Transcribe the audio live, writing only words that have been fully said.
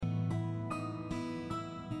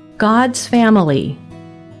God's family.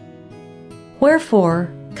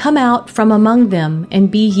 Wherefore, come out from among them,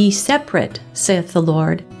 and be ye separate, saith the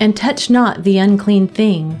Lord, and touch not the unclean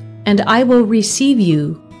thing, and I will receive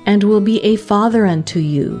you, and will be a father unto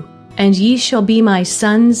you, and ye shall be my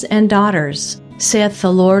sons and daughters, saith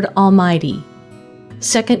the Lord Almighty.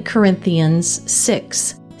 2 Corinthians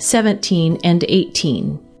 6:17 and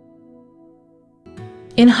 18.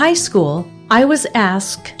 In high school, I was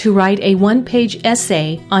asked to write a one-page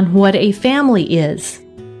essay on what a family is.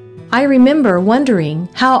 I remember wondering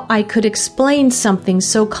how I could explain something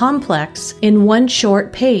so complex in one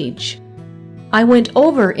short page. I went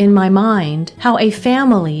over in my mind how a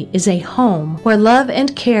family is a home where love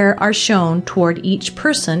and care are shown toward each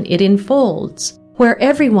person it enfolds, where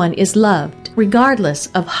everyone is loved regardless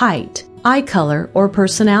of height, eye color, or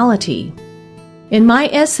personality. In my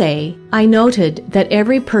essay, I noted that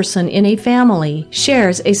every person in a family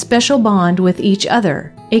shares a special bond with each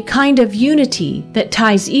other, a kind of unity that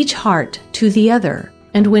ties each heart to the other,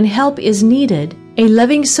 and when help is needed, a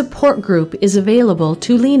loving support group is available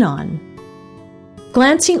to lean on.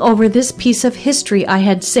 Glancing over this piece of history I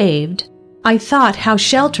had saved, I thought how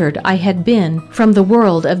sheltered I had been from the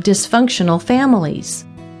world of dysfunctional families.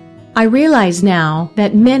 I realize now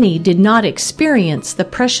that many did not experience the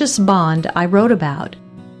precious bond I wrote about.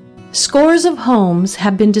 Scores of homes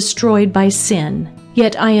have been destroyed by sin,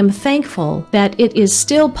 yet I am thankful that it is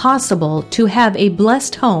still possible to have a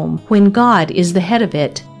blessed home when God is the head of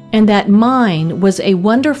it, and that mine was a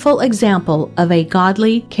wonderful example of a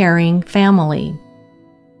godly, caring family.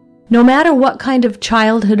 No matter what kind of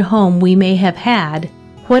childhood home we may have had,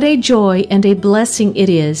 what a joy and a blessing it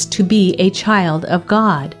is to be a child of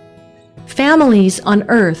God. Families on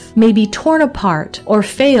earth may be torn apart or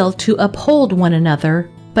fail to uphold one another,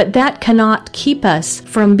 but that cannot keep us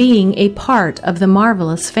from being a part of the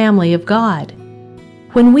marvelous family of God.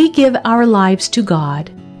 When we give our lives to God,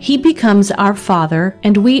 He becomes our Father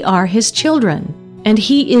and we are His children, and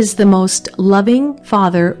He is the most loving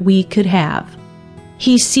Father we could have.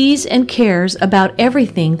 He sees and cares about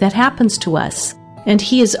everything that happens to us, and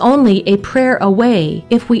He is only a prayer away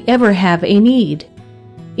if we ever have a need.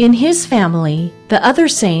 In His family, the other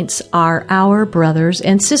saints are our brothers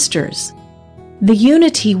and sisters. The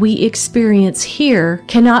unity we experience here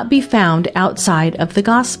cannot be found outside of the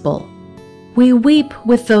gospel. We weep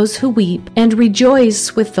with those who weep and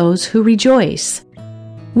rejoice with those who rejoice.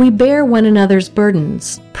 We bear one another's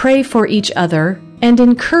burdens, pray for each other, and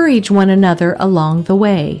encourage one another along the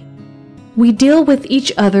way. We deal with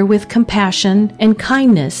each other with compassion and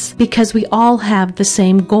kindness because we all have the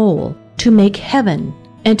same goal, to make heaven,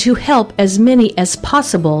 and to help as many as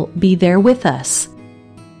possible be there with us.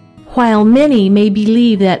 While many may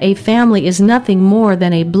believe that a family is nothing more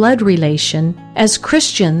than a blood relation, as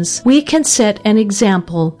Christians we can set an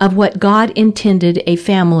example of what God intended a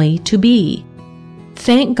family to be.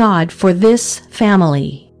 Thank God for this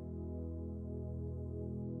family.